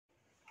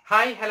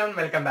Hi, hello and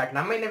welcome back.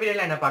 நம்ம இந்த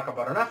வீடியோல என்ன பார்க்க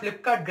போறோம்னா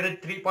Flipkart GRID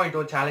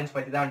 3.0 சேலஞ்ச்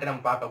பத்தி தான்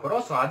நம்ம பார்க்க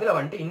போறோம். சோ அதுல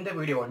இந்த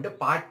video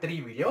part 3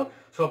 video.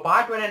 So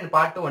part 1 and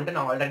part 2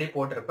 நான் ஆல்ரெடி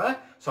போட்டுருப்பேன்.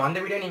 சோ அந்த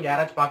வீடியோ நீங்க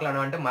யாராச்சும்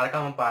பார்க்கலாம்னு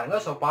மறக்காம பாருங்க.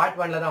 சோ பார்ட்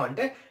 1ல தான்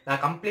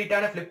நான்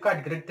கம்ப்ளீட்டான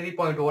Flipkart GRID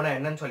 3.0 னா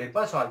என்னன்னு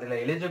சொல்லிருப்பேன். சோ அதுல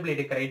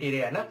எலிஜிபிலிட்டி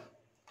கிரைட்டீரியா என்ன,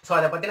 சோ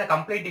அத பத்தின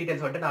கம்ப்ளீட்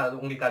டீடைல்ஸ் நான்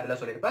உங்களுக்கு அதுல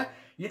சொல்லிருப்பேன்.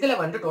 இதுல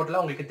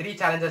டோட்டலா உங்களுக்கு 3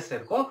 challenges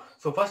இருக்கும்.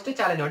 So first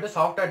challenge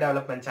software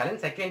development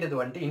challenge, second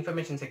இது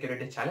information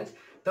security challenge,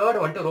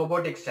 third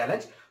robotics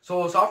challenge. So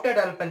software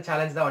development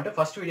challenge தான்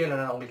ஃபர்ஸ்ட் வீடியோல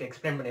நான் உங்களுக்கு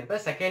எக்ஸ்பிளைன்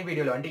பண்ணிருப்பேன். செகண்ட்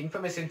வீடியோல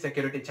இன்ஃபர்மேஷன்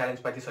செக்யூரிட்டி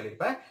சேலஞ்ச் பத்தி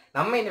சொல்லிருப்பேன்.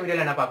 நம்ம இந்த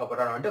வீடியோல என்ன பார்க்க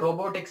போறோம்னா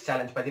ரோபோட்டிக்ஸ்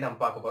சேலஞ்ச் பத்தி நம்ம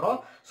பார்க்க போறோம்.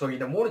 சோ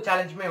இந்த மூணு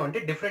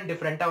சேலஞ்சுமே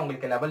டிஃபரெண்டா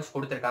உங்களுக்கு லெவல்ஸ்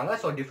கொடுத்திருக்காங்க.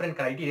 சோ டிஃபரெண்ட்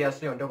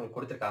கிரைட்டீரியாஸ்லயும் உங்களுக்கு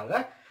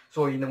கொடுத்திருக்காங்க.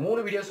 சோ இந்த மூணு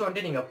வீடியோஸும்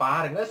நீங்க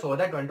பாருங்க. சோ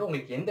தட்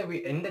உங்களுக்கு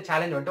எந்த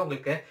சேலஞ்ச்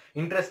உங்களுக்கு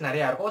இன்ட்ரெஸ்ட்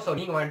நிறைய இருக்கும். சோ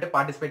நீங்க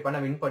பார்ட்டிசிபேட் பண்ண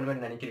வின்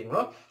பண்ணுவேன்னு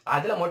நினைக்கிறீங்களோ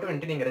அதுல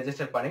மட்டும் நீங்க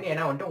ரெஜிஸ்டர் பண்ணுங்க.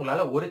 ஏன்னா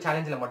உங்களால ஒரு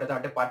சேலஞ்சில மட்டும்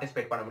தான்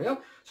பார்ட்டிசிபேட் பண்ண முடியும்.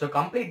 சோ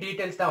கம்ப்ளீட்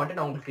டீடைல்ஸ் தான்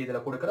நான் உங்களுக்கு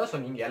இதுல கொடுக்குறேன்.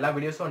 சோ நீங்க எல்லா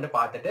வீடியோஸும்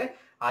பார்த்துட்டு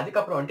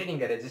அதுக்கப்புறம்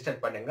நீங்க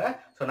ரெஜிஸ்டர் பண்ணுங்க.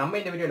 சோ நம்ம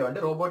இந்த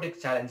வீடியோல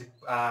ரோபோட்டிக்ஸ் சேலஞ்ச்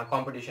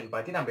காம்படிஷன்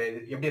பத்தி நம்ம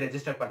எப்படி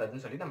ரெஜிஸ்டர்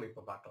பண்றதுன்னு சொல்லி நம்ம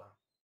இப்ப பார்க்கலாம்.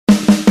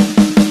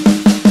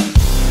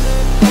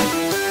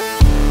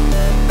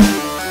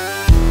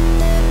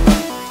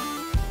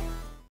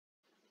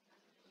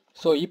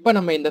 ஸோ இப்போ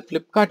நம்ம இந்த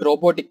Flipkart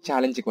ரோபோட்டிக்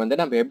சேலஞ்சுக்கு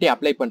நம்ம எப்படி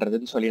அப்ளை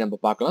பண்ணுறதுன்னு சொல்லி நம்ம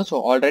பார்க்கலாம். ஸோ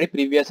ஆல்ரெடி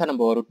ப்ரீவியஸாக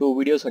நம்ம ஒரு 2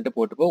 வீடியோஸ்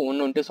போட்டுப்போம்.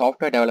 ஒன்று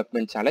சாஃப்ட்வேர்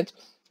டெவலப்மெண்ட் சேலஞ்ச்,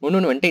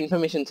 இன்னொன்று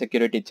இன்ஃபர்மேஷன்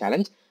செக்யூரிட்டி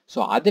சேலஞ்ச். ஸோ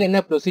அதில் என்ன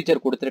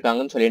ப்ரொசீஜர்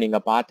கொடுத்துருக்காங்கன்னு சொல்லி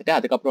நீங்கள் பார்த்துட்டு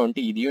அதுக்கப்புறம்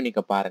இதையும்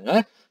நீங்கள்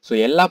பாருங்கள். ஸோ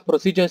எல்லா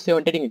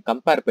ப்ரொசீஜர்ஸையும் நீங்கள்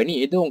கம்பேர் பண்ணி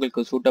எது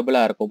உங்களுக்கு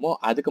சூட்டபுளாக இருக்குமோ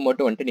அதுக்கு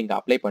மட்டும் நீங்கள்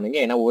அப்ளை பண்ணுங்க.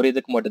 ஏன்னா ஒரு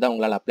இதுக்கு மட்டும் தான்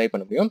உங்களால் அப்ளை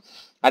பண்ண முடியும்.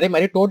 அதே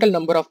மாதிரி டோட்டல்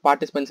நம்பர் ஆஃப்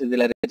பார்ட்டிசிபென்ட்ஸ்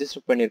இதில்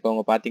ரெஜிஸ்டர்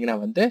பண்ணியிருக்கவங்க பார்த்தீங்கன்னா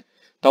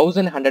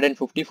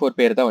 1154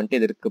 பேர் தான்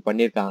இதற்கு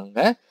பண்ணியிருக்காங்க.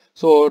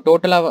 ஸோ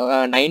டோட்டலாக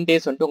 9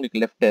 days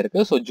உங்களுக்கு லெஃப்ட்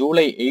இருக்கு. ஸோ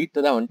ஜூலை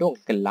 8 தான்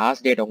உங்களுக்கு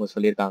லாஸ்ட் டேட் அவங்க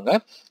சொல்லியிருக்காங்க.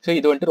 ஸோ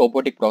இது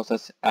ரோபோட்டிக்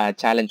ப்ராசஸ்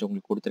சேலஞ்ச்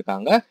உங்களுக்கு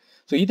கொடுத்துருக்காங்க.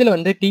 ஸோ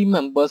இதில் டீம்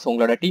மெம்பர்ஸ்,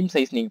 உங்களோட டீம்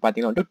சைஸ் நீங்கள்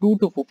பார்த்தீங்கன்னா 2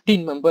 to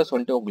 15 மெம்பர்ஸ்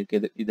உங்களுக்கு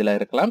இதில்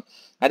இருக்கலாம்.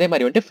 அதே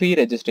மாதிரி ஃப்ரீ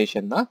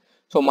ரெஜிஸ்ட்ரேஷன் தான்.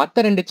 ஸோ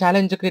மற்ற 2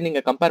 சேலஞ்சுக்கு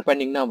நீங்கள் கம்பேர்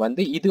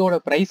பண்ணிங்கன்னா இதோட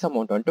ப்ரைஸ்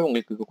அமௌண்ட்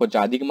உங்களுக்கு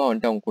கொஞ்சம் அதிகமாக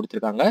அவங்க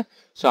கொடுத்துருக்காங்க.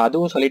 ஸோ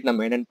அதுவும் சொல்லிட்டு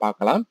நம்ம என்னென்னு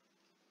பார்க்கலாம்.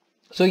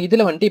 ஸோ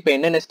இதில் இப்போ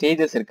என்னென்ன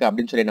ஸ்டேஜஸ் இருக்குது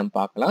அப்படின்னு சொல்லி நம்ம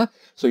பார்க்கலாம்.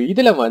 ஸோ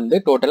இதில்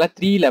டோட்டலாக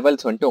 3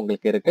 levels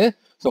உங்களுக்கு இருக்குது.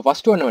 So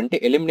first one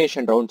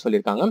elimination round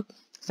சொல்லியிருக்காங்க.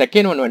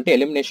 Second one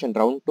elimination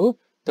round 2,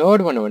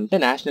 third one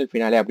national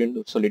finale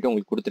அப்படின்னு சொல்லிட்டு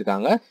உங்களுக்கு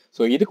கொடுத்துருக்காங்க.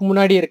 ஸோ இதுக்கு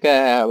முன்னாடி இருக்க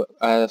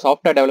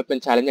software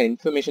development challenge and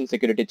information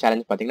security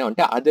challenge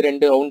பார்த்தீங்கன்னா அது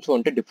 2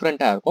 ரவுண்ட்ஸ்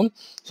டிஃப்ரெண்ட்டாக இருக்கும்.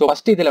 ஸோ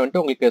ஃபர்ஸ்ட் இதில்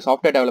உங்களுக்கு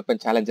சாஃப்ட்வேர்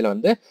டெவலப்மெண்ட் சேலஞ்சில்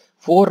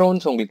 4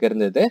 ரவுண்ட்ஸ் உங்களுக்கு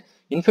இருந்தது.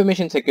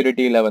 இன்ஃபர்மேஷன்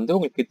செக்யூரிட்டியில்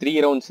உங்களுக்கு 3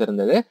 ரவுண்ட்ஸ்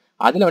இருந்தது.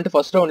 அதில்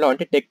ஃபர்ஸ்ட்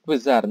ரவுண்டில் டெக்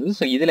குவிஸாக இருந்தது.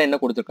 ஸோ இதில் என்ன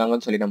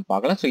கொடுத்துருக்காங்கன்னு சொல்லி நம்ம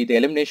பார்க்கலாம். ஸோ இது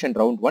elimination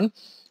round 1.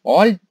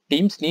 All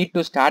teams need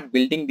to start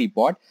building the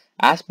pot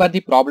as per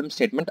the problem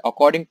statement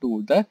according to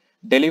the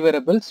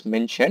deliverables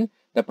mentioned.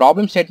 The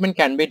problem statement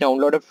can be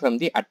downloaded from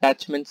the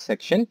attachments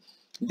section.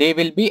 They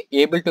will be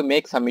able to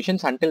make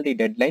submissions until the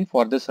deadline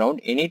for this round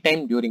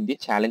anytime during the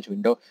challenge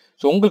window.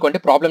 So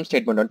உங்களுக்கு problem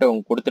statement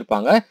அவங்க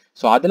கொடுத்துருப்பாங்க.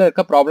 So அதில்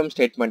இருக்க problem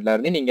ஸ்டேட்மெண்ட்ல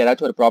இருந்து நீங்கள்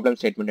ஏதாச்சும் ஒரு problem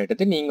statement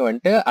எடுத்து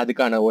நீங்கள்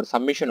அதுக்கான ஒரு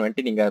சப்மிஷன்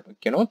நீங்கள்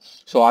வைக்கணும்.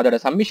 ஸோ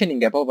அதோட சப்மிஷன்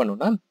நீங்கள் எப்போ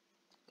பண்ணணும்னா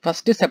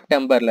 1st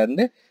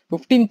செப்டம்பர்லேருந்து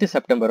 15th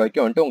செப்டம்பர்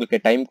வரைக்கும் உங்களுக்கு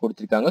டைம்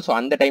கொடுத்துருக்காங்க. ஸோ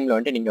அந்த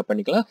டைமில் நீங்கள்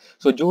பண்ணிக்கலாம்.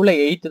 ஸோ ஜூலை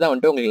 8 தான்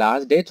உங்களுக்கு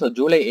லாஸ்ட் டேட். ஸோ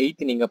ஜூலை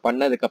 8 நீங்கள்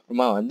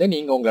பண்ணதுக்கப்புறமா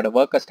நீங்கள் உங்களோட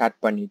ஒர்க்கை ஸ்டார்ட்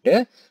பண்ணிவிட்டு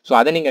ஸோ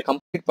அதை நீங்கள்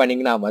கம்ப்ளீட்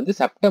பண்ணிங்கன்னா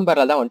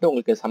செப்டம்பரில் தான்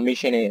உங்களுக்கு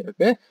சப்மிஷனே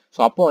இருக்குது.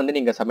 ஸோ அப்போ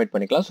நீங்கள் சப்மிட்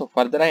பண்ணிக்கலாம். ஸோ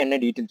ஃபர்தராக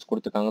என்ன டீட்டெயில்ஸ்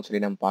கொடுத்துருக்காங்கன்னு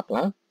சொல்லி நம்ம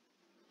பார்க்கலாம்.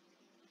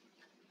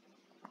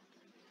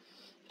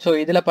 ஸோ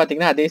இதில்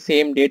பார்த்தீங்கன்னா அதே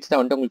சேம் டேட்ஸ்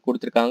தான் உங்களுக்கு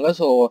கொடுத்துருக்காங்க.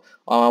 So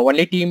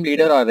only team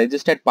leader R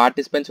registered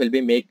participants will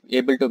be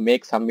able to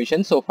make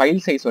submission. So file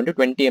size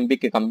 20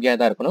 MBக்கு கம்மியாக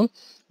தான் இருக்கணும்.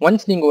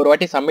 ஒன்ஸ் நீங்கள் ஒரு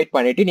வாட்டி சப்மிட்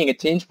பண்ணிவிட்டு நீங்கள்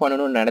சேஞ்ச்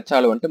பண்ணணும்னு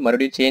நினச்சாலும்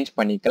மறுபடியும் சேஞ்ச்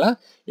பண்ணிக்கலாம்.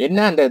 என்ன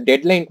அந்த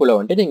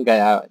டெட்லைன்குள்ளே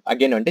நீங்கள்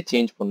அகைன்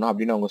சேஞ்ச் பண்ணணும்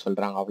அப்படின்னு அவங்க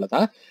சொல்கிறாங்க.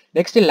 அவ்வளோதான்.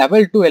 நெக்ஸ்ட்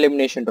லெவல் 2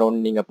 எலிமினேஷன்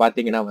ரவுண்ட் நீங்கள்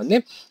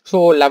பார்த்தீங்கன்னா ஸோ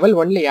லெவல்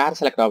 1ல யார்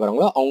செலக்ட்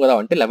ஆகுறாங்களோ அவங்க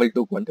தான் லெவல்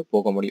 2க்கு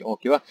போக முடியும்.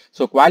 ஓகேவா?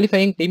 So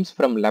qualifying teams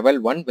from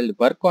level 1 will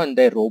work on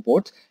their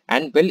robots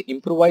and will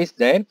improvise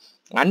their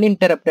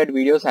uninterrupted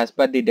videos as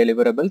per the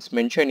deliverables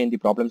mentioned in the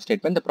problem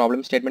statement. The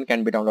problem statement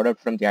can be downloaded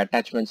from the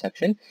attachment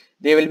section.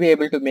 They will be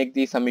able to make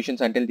the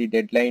submissions until the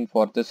deadline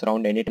for this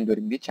round anytime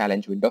during the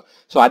challenge window.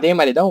 So அதே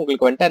மாதிரி தான்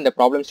உங்களுக்கு அந்த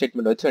problem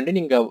statement வச்சு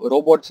நீங்கள்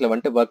ரோபோட்ஸில்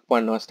work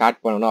பண்ணணும்,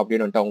 start பண்ணணும்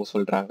அப்படின்னு அவங்க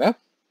சொல்கிறாங்க.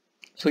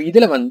 ஸோ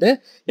இதில்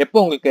எப்போ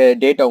உங்களுக்கு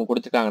டேட் அவங்க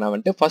கொடுத்துருக்காங்கன்னா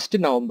 1st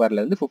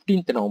நவம்பர்லேருந்து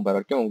 15th நவம்பர்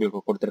வரைக்கும்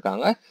உங்களுக்கு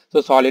கொடுத்துருக்காங்க.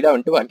 ஸோ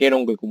சாலிடாக அகைன்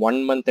உங்களுக்கு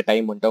 1 month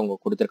டைம் அவங்க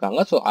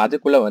கொடுத்துருக்காங்க. ஸோ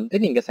அதுக்குள்ளே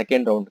நீங்கள்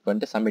செகண்ட்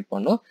ரவுண்டுக்கு சப்மிட்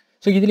பண்ணணும்.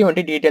 ஸோ இதுலேயும்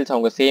டீட்டெயில்ஸ்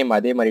அவங்க சேம்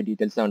அதே மாதிரி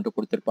டீட்டெயில்ஸ் தான்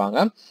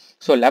கொடுத்துருப்பாங்க.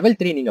 ஸோ லெவல்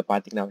 3 நீங்கள்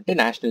பார்த்தீங்கன்னா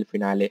national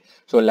finale.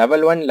 So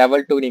level 1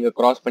 level 2 நீங்கள்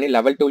கிராஸ் பண்ணி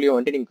லெவல்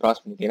 2லேயும் நீங்கள்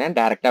கிராஸ் பண்ணிட்டீங்கன்னா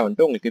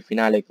டேரெக்டாக உங்களுக்கு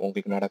ஃபினாலே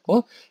உங்களுக்கு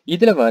நடக்கும்.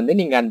 இதில்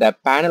நீங்கள் அந்த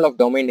பேனல் ஆஃப்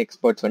டொமைன்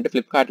எக்ஸ்பர்ட்ஸ்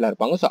ஃப்ளிப்கார்ட்டில்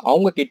இருப்பாங்க. ஸோ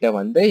அவங்க கிட்ட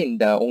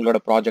இந்த உங்களோட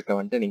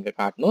ப்ராஜெக்டை நீங்கள்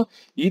காட்டணும்.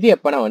 இது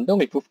எப்போனா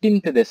உங்களுக்கு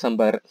 15th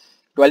December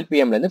 12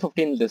 PM இருந்து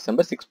 15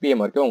 December 6 PM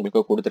வரைக்கும்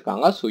உங்களுக்கு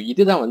கொடுத்துருக்காங்க. ஸோ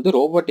இதுதான் வந்து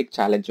ரோபோட்டிக்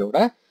சேலஞ்சோட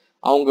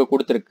அவங்க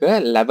கொடுத்துருக்க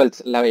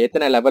லெவல்ஸ்,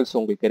 எத்தனை லெவல்ஸ்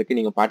உங்களுக்கு இருக்கு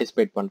நீங்க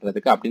பார்ட்டிசிபேட்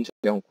பண்றதுக்கு அப்படின்னு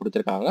சொல்லி அவங்க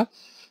கொடுத்துருக்காங்க.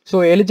 ஸோ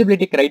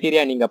எலிஜிபிலிட்டி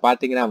கிரைட்டீரியா நீங்க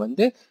பாத்தீங்கன்னா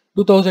வந்து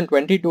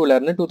 2022ல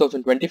இருந்து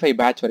 2025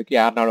 பேட்ச் வரைக்கும்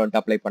யாருனாலும் வந்து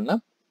அப்ளை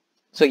பண்ணலாம்.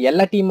 ஸோ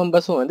எல்லா டீம்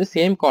மெம்பர்ஸும் வந்து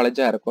சேம்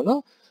காலேஜா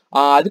இருக்கணும்.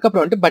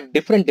 அதுக்கப்புறம் வந்துட்டு பட்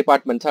டிஃப்ரெண்ட்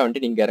டிபார்ட்மெண்ட்ஸா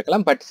வந்துட்டு நீங்க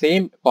இருக்கலாம், பட்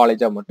சேம்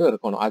காலேஜா மட்டும்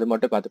இருக்கணும். அது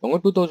மட்டும் பார்த்துக்கோங்க.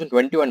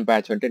 2021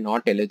 பேட்ச் வந்துட்டு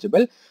நாட்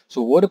எலிஜிபிள்.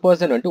 ஸோ ஒரு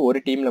பர்சன் வந்துட்டு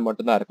ஒரு டீம்ல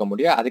மட்டும் தான் இருக்க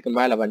முடியும். அதுக்கு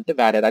மேல வந்துட்டு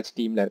வேற ஏதாச்சும்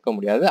டீம்ல இருக்க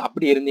முடியாது.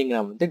 அப்படி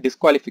இருந்தீங்கன்னா வந்து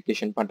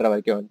டிஸ்குவாலிஃபிகேஷன் பண்ற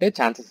வரைக்கும் வந்துட்டு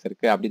சான்சஸ்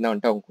இருக்கு அப்படின்னு தான்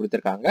வந்துட்டு அவங்க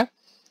கொடுத்துருக்காங்க.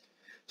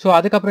 ஸோ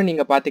அதுக்கப்புறம்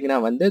நீங்க பாத்தீங்கன்னா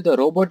வந்து the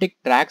robotic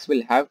tracks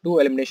will have 2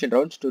 elimination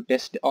rounds to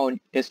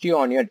test you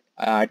on your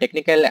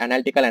technical,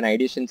 analytical and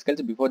ideation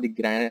skills before the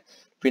grand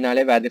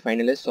finale where the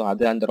finalists. So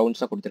அது அந்த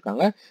ரவுண்ட்ஸாக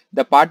கொடுத்துருக்காங்க.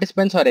 The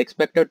participants are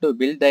expected to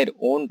build their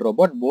own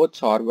robot, both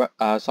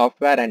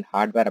software and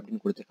hardware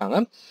அப்படின்னு கொடுத்துருக்காங்க.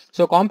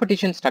 So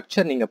competition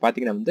structure நீங்க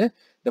பாத்தீங்கன்னா வந்து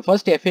the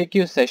first FAQ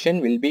session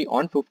will be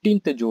on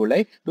 15th July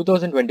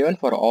 2021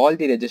 for all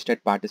the registered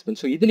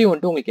participants. So இதுலயும்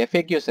வந்து உங்களுக்கு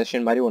FAQ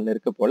session மாதிரி ஒன்று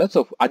இருக்கு போல.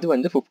 ஸோ அது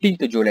வந்து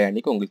 15th July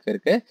அன்னைக்கு உங்களுக்கு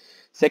இருக்கு.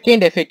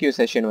 செகண்ட் FAQ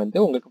செஷன் வந்து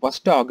உங்களுக்கு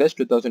 1st August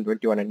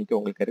 2021 அன்னைக்கு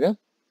உங்களுக்கு இருக்கு.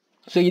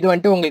 ஸோ இது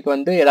வந்துட்டு உங்களுக்கு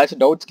வந்து ஏதாச்சும்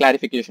டவுட்ஸ்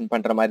கிளாரிஃபிகேஷன்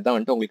பண்ற மாதிரி தான்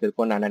வந்துட்டு உங்களுக்கு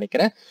இருக்கும்னு நான்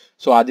நினைக்கிறேன்.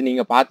 ஸோ அது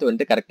நீங்க பார்த்து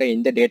வந்து கரெக்டா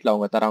எந்த டேட்ல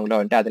அவங்க தராங்களோ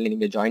வந்துட்டு அதில்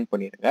நீங்க ஜாயின்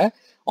பண்ணிடுங்க.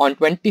 On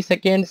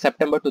 22nd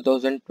September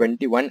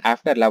 2021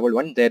 after level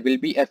 1 there will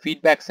be a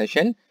feedback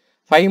session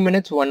 5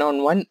 minutes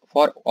one-on-one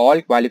for all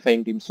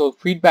qualifying teams. So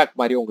feedback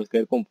மாதிரி உங்களுக்கு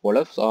இருக்கும்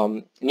போல.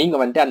 நீங்க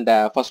வந்துட்டு அந்த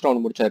ஃபர்ஸ்ட்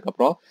ரவுண்ட்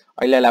முடிச்சதுக்கப்புறம்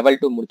இல்லை லெவல்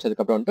 2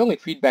 முடிச்சதுக்கப்புறம் வந்துட்டு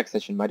உங்களுக்கு ஃபீட்பேக்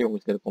செஷன் மாதிரி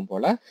உங்களுக்கு இருக்கும்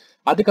போல.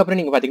 அதுக்கப்புறம்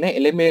நீங்க பாத்தீங்கன்னா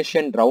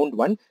elimination round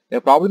 1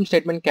 the problem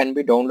statement can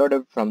be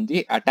downloaded from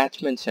the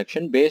attachment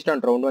section. Based on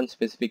round 1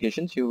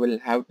 specifications you will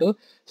have to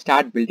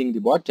start building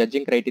the bot.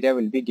 Judging criteria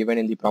will be given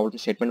in the problem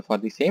statement for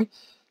the same.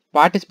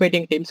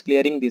 Participating teams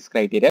clearing these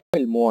criteria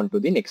will move on to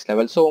the next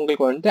level. So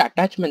உங்களுக்கு வந்து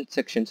attachment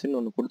செக்ஷன்ஸ்னு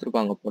ஒன்று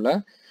கொடுத்துருப்பாங்க போல.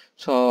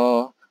 So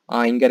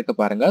இங்க இருக்க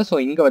பாருங்க. So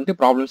இங்க வந்து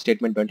ப்ராப்ளம்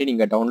ஸ்டேட்மெண்ட் வந்துட்டு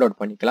நீங்க டவுன்லோட்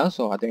பண்ணிக்கலாம்.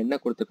 ஸோ அதை என்ன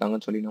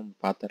கொடுத்துருக்காங்கன்னு சொல்லி நம்ம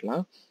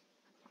பார்த்துடலாம்.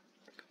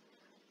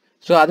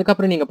 ஸோ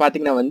அதுக்கப்புறம் நீங்க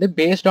பாத்தீங்கன்னா வந்து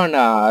பேஸ்ட் ஆன்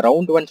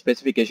ரவுண்ட் 1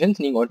 ஸ்பெசிஃபிகேஷன்ஸ்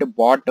நீங்க வந்துட்டு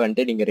பாட்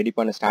வந்துட்டு நீங்க ரெடி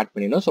பண்ண ஸ்டார்ட்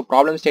பண்ணிடணும். ஸோ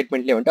ப்ராப்ளம்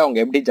ஸ்டேட்மெண்ட்லேயே வந்துட்டு அவங்க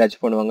எப்படி ஜட்ஜ்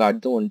பண்ணுவாங்க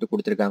அதுவும் வந்துட்டு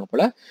கொடுத்துருக்காங்க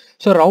போல.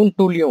 ஸோ ரவுண்ட்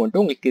 2லயும்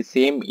வந்துட்டு உங்களுக்கு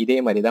சேம் இதே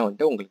மாதிரி தான்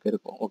வந்துட்டு உங்களுக்கு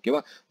இருக்கும்.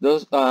 ஓகேவா?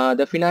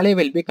 The finale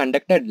will be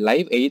conducted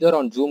live either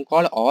on Zoom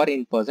call or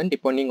in person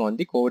depending on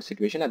the COVID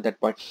situation at that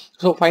point.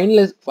 So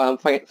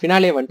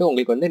finale வந்துட்டு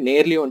உங்களுக்கு வந்து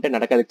நேர்லயும் வந்துட்டு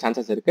நடக்கிறதுக்கு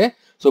சான்சஸ் இருக்கு.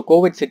 ஸோ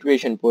கோவிட்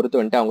சிச்சுவேஷன்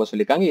பொறுத்து வந்துட்டு அவங்க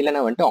சொல்லியிருக்காங்க.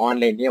 இல்லைன்னா வந்துட்டு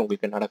ஆன்லைன்லேயே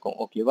உங்களுக்கு நடக்கும்.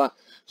 ஓகேவா?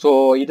 ஸோ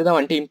இதுதான்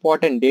வந்துட்டு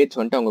இம்பார்ட்டன்ட் டேட்ஸ்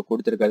வந்துட்டு அவங்க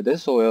கொடுத்துருக்காரு.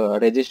 So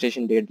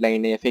registration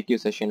deadline, FAQ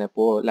session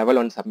அப்போ, லெவல்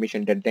 1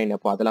 சப்மிஷன் டெட்லைன்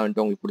அப்போ அதெல்லாம்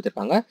வந்துட்டு உங்களுக்கு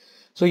கொடுத்துருக்காங்க.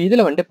 ஸோ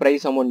இதில் வந்துட்டு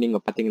ப்ரைஸ் அமௌண்ட்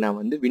நீங்கள் பார்த்தீங்கன்னா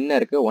வந்து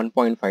வின்னருக்கு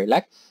 1.5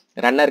 lakh,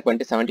 ரன்னருக்கு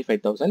வந்துட்டு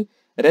 75,000,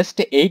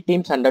 rest 8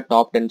 teams under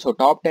top 10. So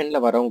top 10ல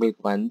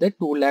வரவங்களுக்கு வந்து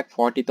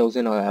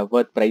 2,40,000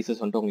 வர்த்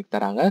ப்ரைஸஸ் வந்துட்டு உங்களுக்கு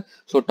தராங்க.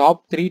 ஸோ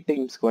டாப் 3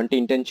 டீம்ஸ்க்கு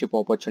வந்துட்டு இன்டர்ன்ஷிப்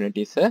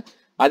ஆப்பர்ச்சுனிட்டிஸ்.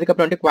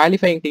 அதுக்கப்புறம் வந்துட்டு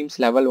குவாலிஃபைங் டீம்ஸ்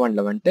லெவல்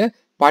 1ல வந்துட்டு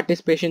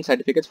participation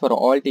certificates for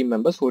all team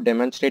members who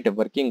demonstrate a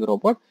working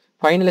robot.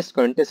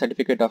 ஃபைனலிஸ்ட்க்கு வந்துட்டு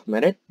சர்டிஃபிகேட் ஆஃப்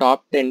மெரிட்,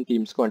 டாப் 10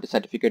 டீம்ஸ்க்கு வந்துட்டு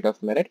சர்டிஃபிகேட் ஆஃப்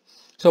மெரிட்.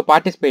 ஸோ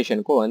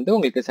பார்ட்டிசிபேஷனுக்கும் வந்து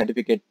உங்களுக்கு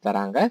சர்டிஃபிகேட்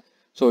தராங்க.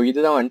 ஸோ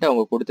இதுதான் வந்துட்டு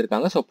அவங்க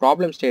கொடுத்துருக்காங்க. ஸோ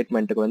ப்ராப்ளம்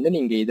ஸ்டேட்மெண்ட்டுக்கு வந்து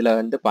நீங்கள் இதில்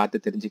வந்து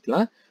பார்த்து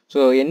தெரிஞ்சுக்கலாம். ஸோ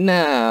என்ன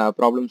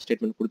ப்ராப்ளம்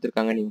ஸ்டேட்மெண்ட்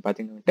கொடுத்துருக்காங்க நீங்கள்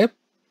பார்த்தீங்கன்னா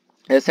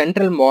a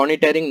central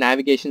monitoring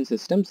navigation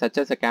system such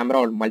as a camera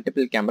or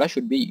multiple camera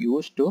should be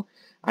used to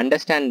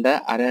understand the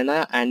arena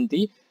and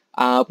the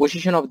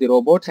position of the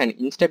robots and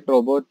instruct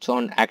robots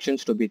on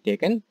actions to be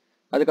taken.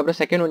 அதுக்கப்புறம்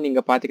second one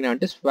நீங்கள் பார்த்தீங்கன்னா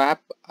வந்துட்டு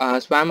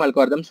ஸ்வாம்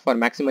algorithms for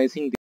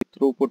maximising the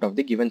throughput of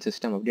the given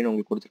system அப்படின்னு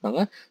உங்களுக்கு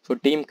கொடுத்துருக்காங்க. So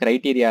team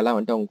கிரைட்டீரியாலாம்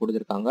வந்துட்டு அவங்க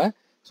கொடுத்துருக்காங்க.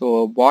 ஸோ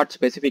பாட்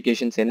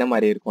ஸ்பெசிஃபிகேஷன்ஸ் என்ன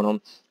மாதிரி இருக்கணும்.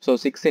 So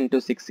 6 into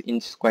 6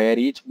 inch square,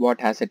 each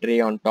bot has a tray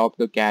on top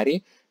to carry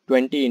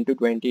 20 into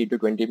 20 into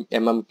 20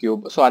 mm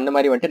cube. So அந்த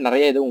மாதிரி வந்துட்டு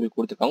நிறைய இது உங்களுக்கு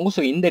கொடுத்துருக்காங்க.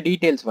 ஸோ இந்த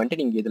டீட்டெயில்ஸ்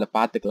வந்துட்டு நீங்கள் இதில்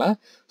பார்த்துக்கலாம்.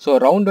 ஸோ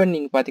ரவுண்ட் 1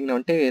 நீங்கள் பார்த்தீங்கன்னா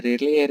வந்துட்டு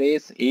ரிலே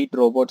ரேஸ்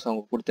 8 ரோபோட்ஸ்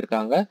அவங்க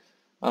கொடுத்துருக்காங்க.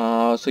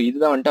 ஸோ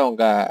இதுதான் வந்துட்டு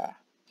அவங்க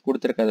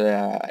கொடுத்துருக்க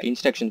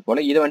இன்ஸ்ட்ரக்ஷன்ஸ்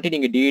போல. இதை வந்துட்டு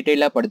நீங்கள்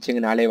டீட்டெயிலாக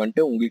படிச்சிங்கனாலே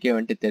வந்துட்டு உங்களுக்கே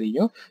வந்துட்டு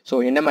தெரியும். ஸோ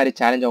என்ன மாதிரி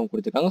சேலஞ்ச் அவங்க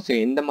கொடுத்துருக்காங்க, ஸோ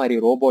எந்த மாதிரி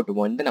ரோபோட்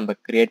வந்து நம்ம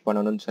கிரியேட்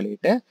பண்ணணும்னு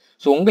சொல்லிட்டு.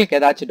 ஸோ உங்களுக்கு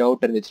ஏதாச்சும்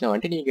டவுட் இருந்துச்சுன்னா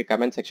வந்துட்டு நீங்கள்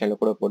கமெண்ட்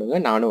செக்ஷனில் கூட போடுங்க.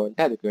 நானும்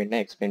வந்துட்டு அதுக்கு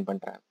வேணா எக்ஸ்பிளைன்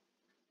பண்ணுறேன்.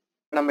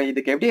 நம்ம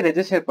இதுக்கு எப்படி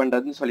ரெஜிஸ்டர்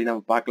பண்ணுறதுன்னு சொல்லி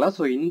நம்ம பார்க்கலாம்.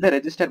 ஸோ இந்த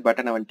ரெஜிஸ்டர்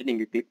பட்டனை வந்துட்டு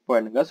நீங்கள் கிளிக்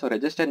பண்ணுங்கள். ஸோ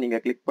ரெஜிஸ்டர்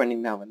நீங்கள் கிளிக்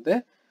பண்ணிங்கன்னா வந்து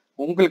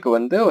உங்களுக்கு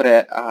வந்து ஒரு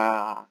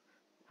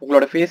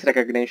உங்களோட ஃபேஸ்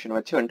ரெகக்னேஷன்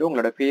வச்சு வந்துட்டு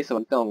உங்களோட ஃபேஸை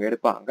வந்துட்டு அவங்க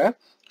எடுப்பாங்க.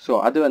 ஸோ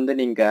அது வந்து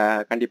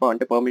நீங்கள் கண்டிப்பாக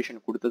வந்துட்டு பெர்மிஷன்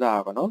கொடுத்து தான்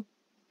ஆகணும்.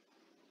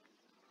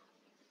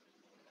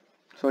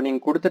 ஸோ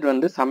நீங்கள் கொடுத்துட்டு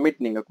வந்து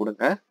சப்மிட் நீங்கள்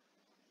கொடுங்க.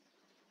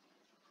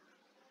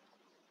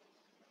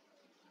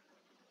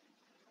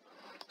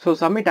 ஸோ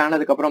சப்மிட்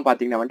ஆனதுக்கப்புறம்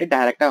பார்த்தீங்கன்னா வந்துட்டு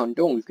டேரெக்டாக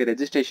வந்துட்டு உங்களுக்கு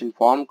ரெஜிஸ்ட்ரேஷன்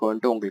ஃபார்முக்கு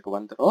வந்துட்டு உங்களுக்கு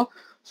வந்துடும்.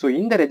 ஸோ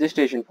இந்த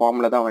ரெஜிஸ்ட்ரேஷன்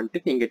ஃபார்மில் தான் வந்துட்டு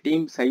நீங்கள்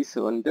டீம் சைஸ்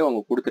வந்து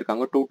அவங்க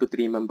கொடுத்துருக்காங்க 2 to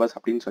 3 மெம்பர்ஸ்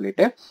அப்படின்னு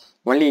சொல்லிட்டு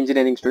ஒன்லி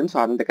இன்ஜினியரிங் ஸ்டூடெண்ட்ஸ்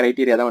அந்த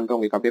கிரைட்டீரியா தான் வந்துட்டு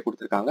உங்களுக்கு அப்படியே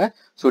கொடுத்துருக்காங்க.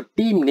 ஸோ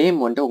டீம் நேம்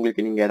வந்துட்டு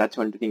உங்களுக்கு நீங்கள்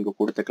ஏதாச்சும் வந்துட்டு நீங்கள்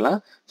கொடுத்துக்கலாம்.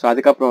 ஸோ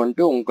அதுக்கப்புறம்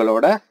வந்துட்டு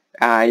உங்களோட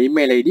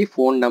இமெயில் ஐடி,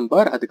 ஃபோன்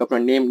நம்பர்,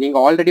 அதுக்கப்புறம் நேம்.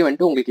 நீங்கள் ஆல்ரெடி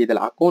வந்துட்டு உங்களுக்கு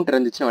இதில் அக்கௌண்ட்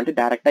இருந்துச்சுன்னா வந்துட்டு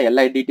டேரெக்டாக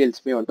எல்லா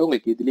டீட்டெயில்ஸுமே வந்துட்டு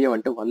உங்களுக்கு இதுலேயே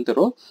வந்துட்டு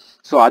வந்துடும்.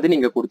 ஸோ அது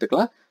நீங்கள்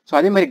கொடுத்துக்கலாம். ஸோ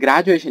அதே மாதிரி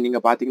கிராஜுவேஷன்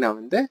நீங்கள் பார்த்தீங்கன்னா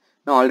வந்து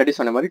நான் ஆல்ரெடி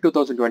சொன்ன மாதிரி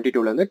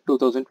 2022லேருந்து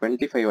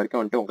 2025 வரைக்கும்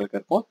வந்துட்டு உங்களுக்கு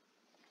இருக்கும்.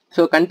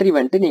 ஸோ கண்ட்ரி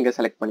வந்துட்டு நீங்கள்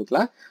செலக்ட்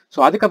பண்ணிக்கலாம். ஸோ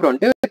அதுக்கப்புறம்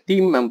வந்துட்டு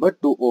டீம் மெம்பர்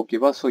 2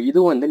 ஓகேவா. ஸோ இது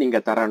வந்து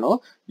நீங்கள் தரணும்.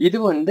 இது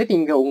வந்து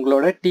நீங்கள்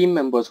உங்களோட டீம்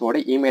மெம்பர்ஸோட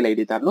இமெயில்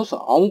ஐடி தரணும். ஸோ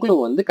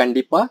அவங்களும் வந்து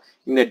கண்டிப்பாக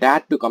இந்த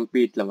டேர் டு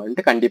கம்ப்ளீட்டில்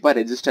வந்துட்டு கண்டிப்பாக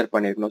ரெஜிஸ்டர்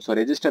பண்ணிருக்கணும். ஸோ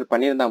ரெஜிஸ்டர்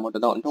பண்ணியிருந்தால்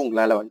மட்டும் தான் வந்துட்டு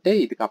உங்களால் வந்துட்டு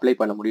இதுக்கு அப்ளை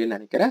பண்ண முடியும்னு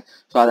நினைக்கிறேன்.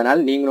 ஸோ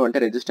அதனால் நீங்களும்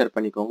வந்துட்டு ரெஜிஸ்டர்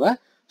பண்ணிக்கோங்க.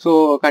 ஸோ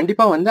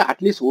கண்டிப்பாக வந்து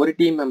அட்லீஸ்ட் ஒரு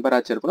டீம்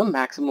மெம்பராச்சும் இருக்கணும்.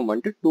 மேக்ஸிமம்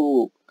வந்துட்டு 2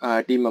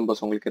 டீம்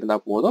மெம்பர்ஸ் உங்களுக்கு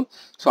இருந்தால் போதும்.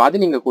 ஸோ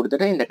அது நீங்கள்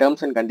கொடுத்துட்டு இந்த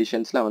டேர்ம்ஸ் அண்ட்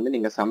கண்டிஷன்ஸில் வந்து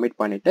நீங்கள் சப்மிட்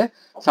பண்ணிவிட்டு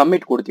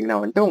சப்மிட் கொடுத்தீங்கன்னா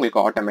வந்துட்டு உங்களுக்கு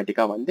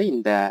ஆட்டோமேட்டிக்காக வந்து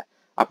இந்த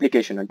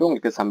அப்ளிகேஷன் வந்துட்டு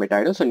உங்களுக்கு சப்மிட்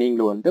ஆகிடும். ஸோ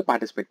நீங்களும் வந்து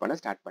பார்ட்டிசிபேட் பண்ண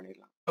ஸ்டார்ட்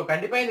பண்ணிடலாம். ஸோ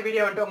கண்டிப்பாக இந்த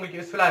வீடியோ வந்துட்டு உங்களுக்கு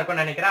யூஸ்ஃபுல்லாக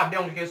இருக்கும்னு நினைக்கிறேன்.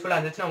 அப்படியே உங்களுக்கு யூஸ்ஃபுல்லாக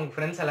இருந்துச்சுன்னா உங்கள்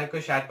ஃப்ரெண்ட்ஸ்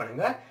எல்லாருக்கும் ஷேர்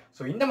பண்ணுங்க.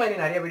 ஸோ இந்த மாதிரி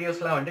நிறைய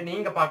வீடியோஸ்லாம் வந்துட்டு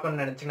நீங்கள்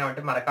பார்க்கணும்னு நினைச்சீங்கன்னா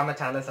வந்துட்டு மறக்காம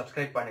சேனலை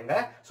சப்ஸ்கிரைப் பண்ணுங்க.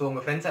 ஸோ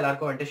உங்கள் ஃப்ரெண்ட்ஸ்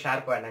எல்லாருக்கும் வந்துட்டு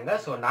ஷேர் பண்ணுங்க.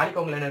 ஸோ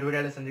நாளைக்கு உங்களை என்ன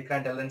வீடியோவில்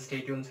சந்திக்கிறேன். Till then,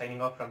 stay tuned.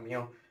 Signing off from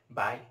you.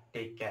 Bye.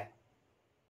 Take care.